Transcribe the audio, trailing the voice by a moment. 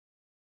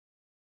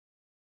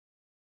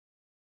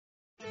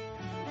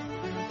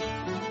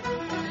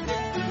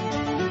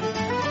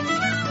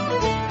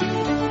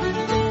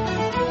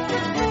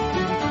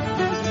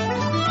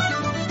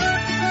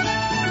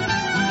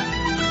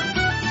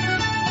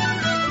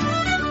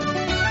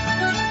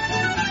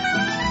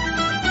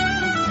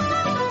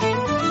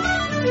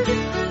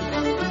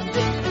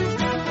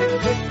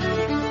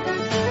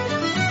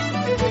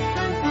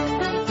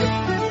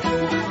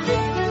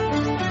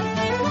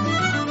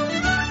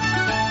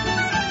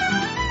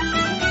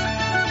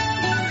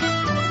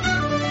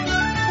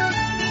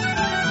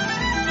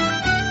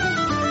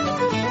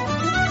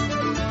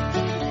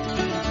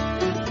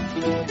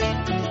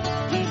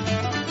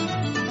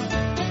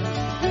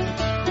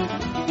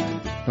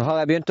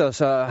jeg begynt å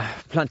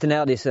plante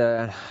ned disse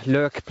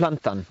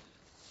løkplantene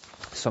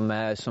som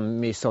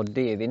vi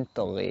sådde i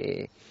vinter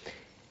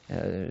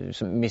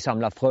som vi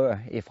samlet frø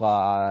fra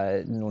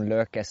noen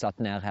løk jeg satt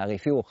ned her i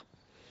fjor.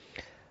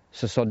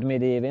 Så sådde vi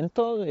de i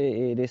vinter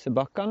i disse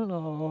bakkene,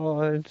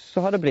 og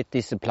så har det blitt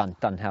disse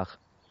plantene her.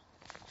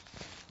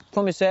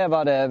 Får vi se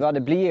hva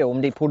det blir,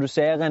 om de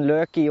produserer en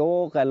løk i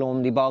år, eller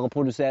om de bare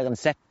produserer en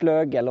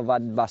settløk, eller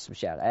hva som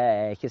skjer.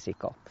 Jeg er ikke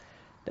sikker.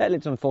 Det er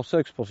litt sånn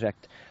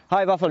forsøksprosjekt.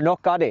 Har i hvert fall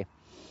nok av de,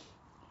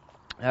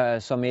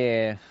 som vi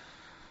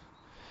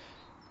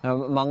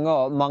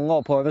mange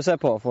å prøve seg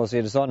på, for å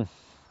si det sånn.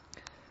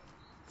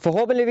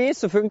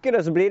 Forhåpentligvis så funker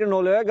det, så blir det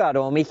noe løk av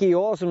det. Om ikke i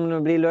år, så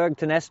blir løk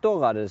til neste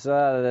år av det, så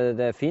er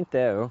det fint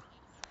det jo.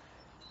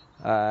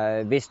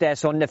 Hvis det er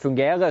sånn det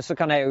fungerer, så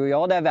kan jeg jo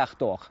gjøre det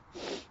hvert år.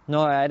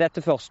 Nå er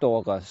dette første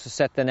året, så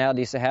setter jeg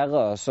ned disse her,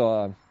 og så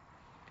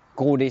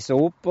gror disse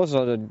opp, og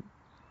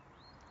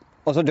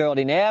så dør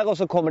de ned, og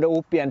så kommer det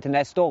opp igjen til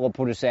neste år og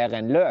produserer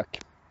en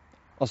løk.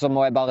 Og så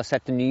må jeg bare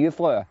sette nye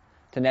frø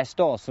til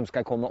neste år, som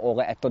skal komme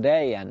året etter det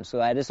igjen.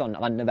 Så er det sånn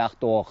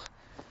hvert år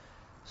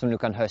som du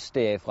kan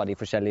høste fra de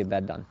forskjellige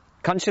beddene.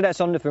 Kanskje det er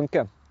sånn det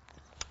funker.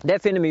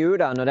 Det finner vi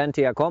ut av når den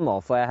tiden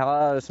kommer, for jeg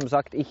har som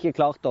sagt ikke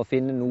klart å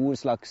finne noe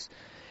slags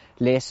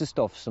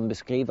lesestoff som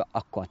beskriver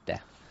akkurat det.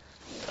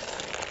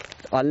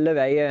 Alle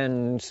veier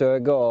en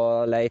søker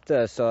og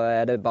leter, så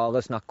er det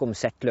bare snakk om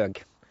settløk.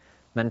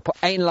 Men på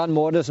en eller annen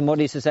måte så må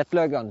disse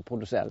settløkene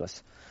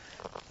produseres.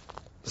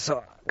 Så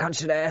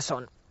kanskje det er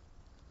sånn.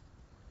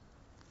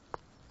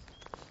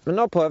 Men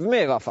nå prøver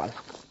vi i hvert fall.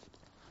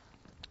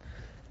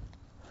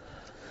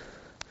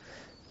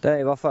 Det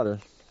er i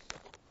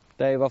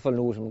hvert fall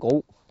noe som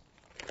gror,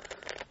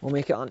 om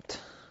ikke annet.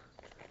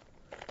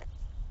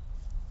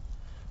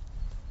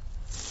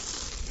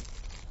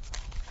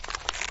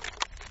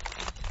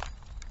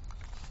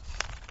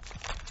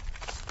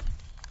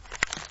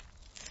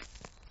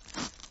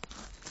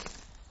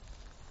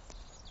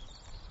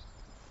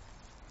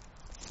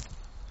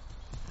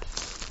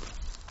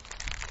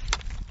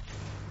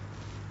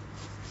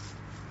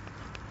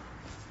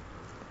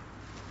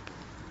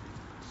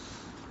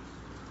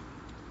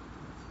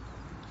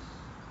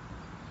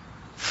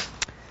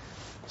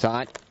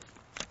 Sånn.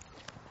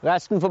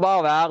 Resten får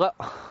bare være.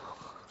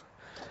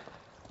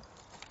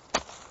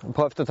 Jeg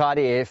prøvde å ta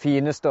de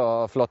fineste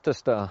og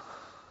flotteste.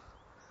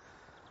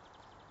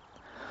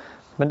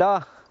 Men da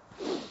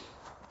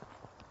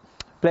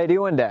ble det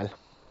jo en del.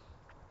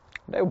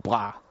 Det er jo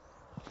bra.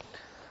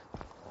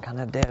 Kan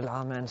jeg dele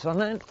av med en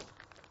sånn en?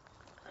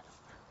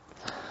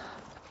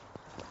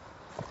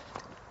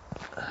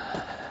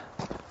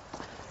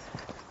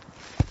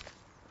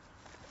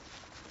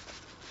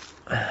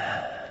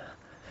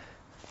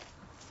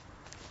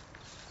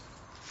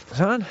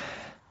 Sånn.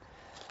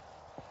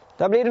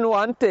 Da blir det noe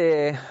annet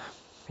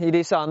i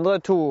disse andre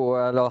 2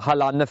 eller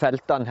halvandet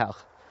feltene her.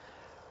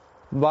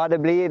 Hva det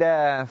blir,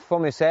 det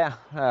får vi se.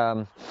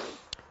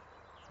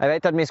 Jeg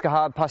vet at vi skal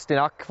ha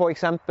pastinakk for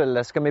eksempel.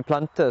 Det skal vi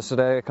plante, så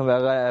det kan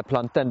være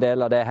plante en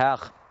del av det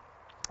her.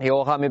 I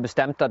år har vi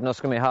bestemt at nå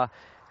skal vi ha,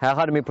 her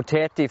hadde vi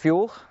potet i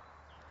fjor.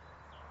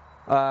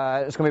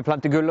 Skal vi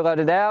plante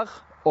gulrøtter der,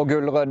 og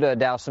gulrøtter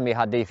der som vi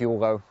hadde i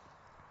fjor også.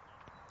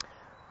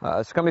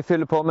 Så kan vi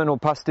fylle på med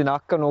noe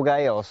pastinakk og noe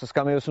greier, så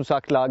skal vi jo som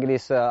sagt lage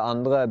disse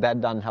andre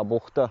beddene her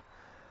borte,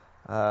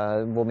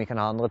 hvor vi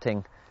kan ha andre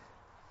ting.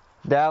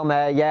 Der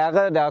med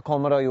gjære, der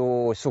kommer det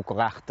jo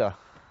sukkererter.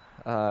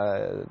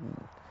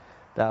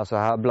 Der så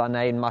her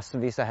blander jeg inn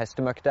massevis av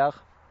hestemøkk der.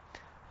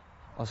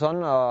 Og sånn,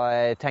 og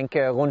jeg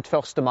tenker rundt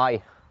 1. mai,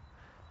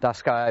 da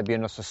skal jeg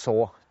begynne å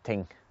så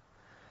ting.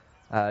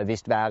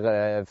 Hvis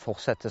været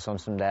fortsetter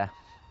sånn som det er.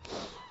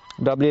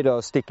 Da blir det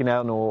å stikke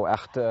ned noe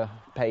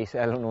ertepeis,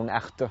 eller noen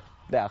erter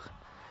der.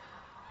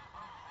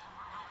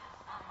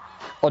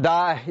 Og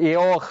da, i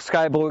år,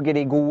 skal jeg bruke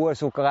de gode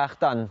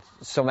sukkerertene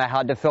som jeg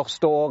hadde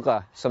første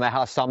året, som jeg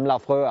har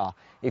samlet frø av.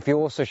 I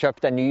fjor så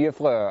kjøpte jeg nye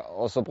frø,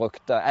 og så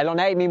brukte... Eller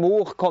nei, min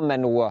mor kom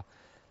med noe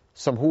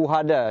som hun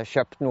hadde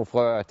kjøpt noe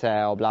frø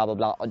til, og bla bla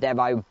bla. Og det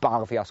var jo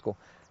bare fiasko.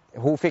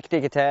 Hun fikk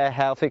det ikke til,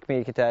 her fikk vi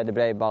ikke til, det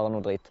ble bare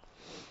noe dritt.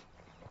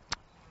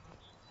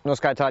 Nå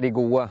skal jeg ta de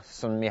gode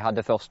som vi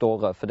hadde første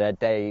året, for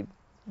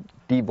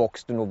de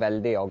vokste noe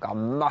veldig og ga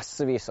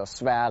massevis av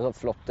svære,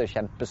 flotte,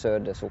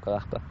 kjempesøte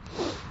sukkererter.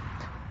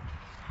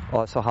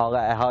 Og så har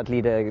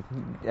jeg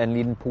en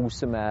liten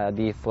pose med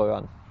de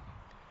frøene.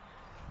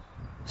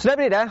 Så det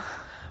blir det.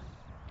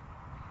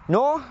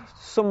 Nå,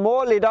 som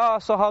mål i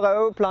dag, så har jeg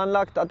også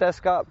planlagt at jeg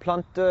skal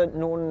plante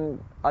noen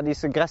av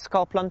disse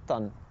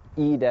gresskarplantene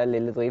i det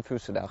lille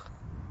drivhuset der.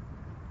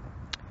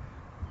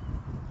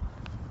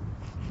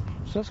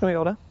 Så skal vi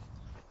gjøre det.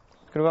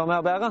 Skal du være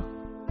med og bære?